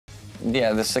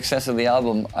Yeah, the success of the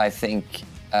album, I think,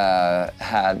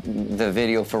 had the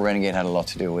video for Renegade had a lot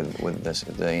to do with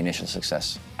the initial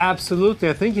success. Absolutely,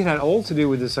 I think it had all to do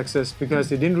with the success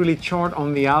because it didn't really chart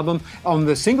on the album, on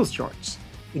the singles charts.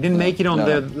 It didn't make it on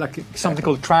something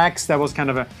called Tracks. That was kind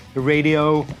of a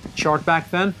radio chart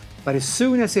back then. But as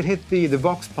soon as it hit the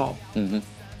Vox Pop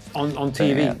on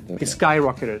TV, it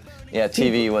skyrocketed. Yeah,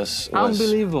 TV was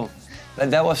unbelievable.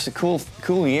 That was a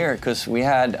cool year because we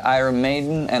had Iron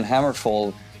Maiden and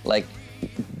Hammerfall. Like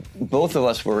both of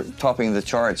us were topping the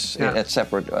charts at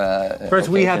separate. First,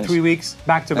 we had 3 weeks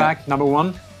back to back,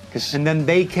 #1, and then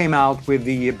they came out with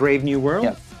the Brave New World.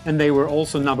 Yeah. And they were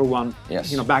also #1,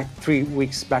 yes. 3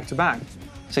 weeks back to back.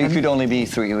 So you could only be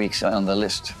 3 weeks on the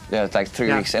list. Yeah, it's like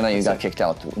 3 weeks, and then you got kicked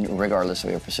out, regardless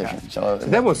of your position. Yeah. So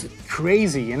that was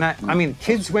crazy. And I mean,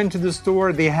 kids went to the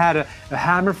store. They had a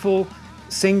Hammerfall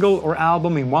single or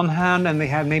album in one hand, and they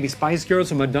had maybe Spice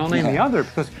Girls or Madonna in the other,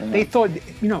 because they thought,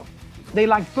 they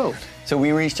liked both. So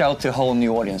we reached out to a whole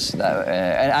new audience,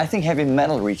 and I think heavy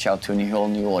metal reached out to a whole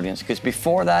new audience, because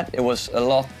before that it was a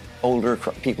lot older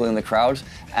people in the crowds.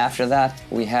 After that,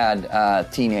 we had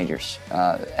teenagers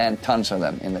and tons of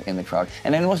them in the crowd.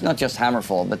 And then it was not just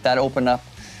Hammerfall, but that opened up.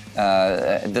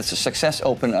 The success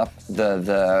opened up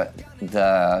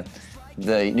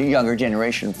the younger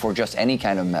generation for just any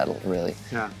kind of metal, really.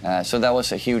 Yeah. So that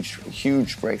was a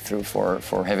huge breakthrough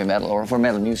for heavy metal or for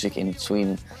metal music in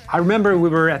Sweden. I remember we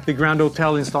were at the Grand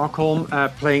Hotel in Stockholm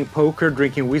playing poker,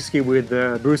 drinking whiskey with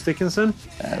Bruce Dickinson,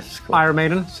 cool. Iron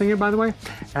Maiden singer, by the way.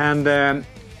 And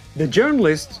the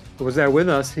journalist who was there with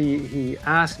us, he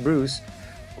asked Bruce,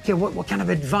 okay, what kind of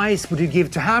advice would you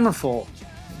give to Hammerfall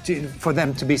for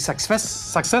them to be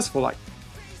successful? Like,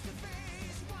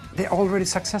 they're already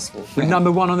successful. We're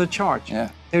 #1 on the chart. Yeah.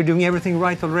 They're doing everything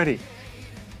right already.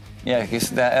 Yeah, because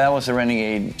that was a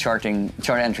Renegade chart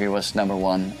entry was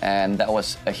 #1, and that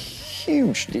was a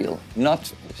huge deal.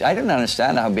 I didn't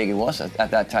understand how big it was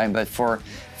at that time, but for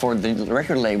the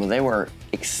record label, they were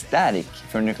ecstatic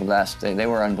for Nickel Blast. They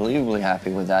were unbelievably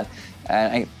happy with that.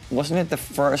 And wasn't it the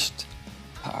first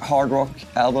hard rock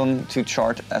album to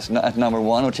chart at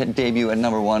 #1 or to debut at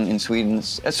 #1 in Sweden,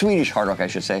 Swedish hard rock, I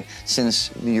should say, since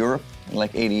Europe,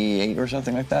 like '88 or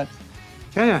something like that?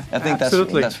 Yeah, I think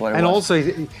absolutely. That's what it and was.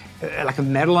 Also, like a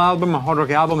metal album, a hard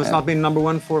rock album, has not been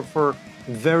 #1 for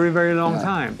a very, very long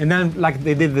time. And then, like,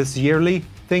 they did this yearly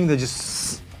thing that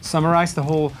just summarized the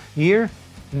whole year,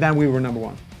 and then we were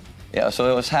 #1. Yeah,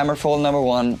 so it was Hammerfall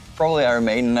 #1, probably Iron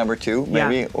Maiden #2,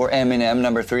 maybe, or Eminem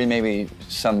 #3, maybe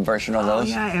some version of those.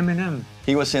 Oh yeah, Eminem.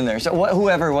 He was in there. So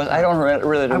whoever it was, I don't really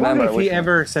remember. I wonder if he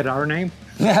ever said our name.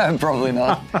 Yeah, probably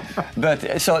not.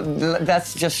 But so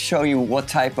that's just show you what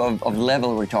type of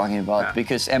level we're talking about,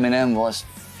 because Eminem was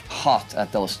hot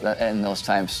in those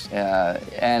times,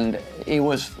 and it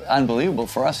was unbelievable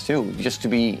for us too, just to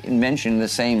be mentioned in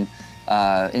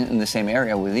the same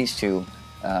area with these two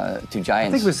giants. I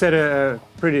think we set a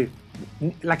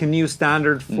new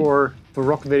standard for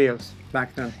rock videos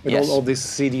back then, with all this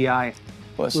CDI.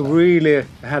 We're really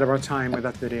ahead of our time with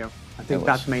that video. I think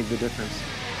that made the difference.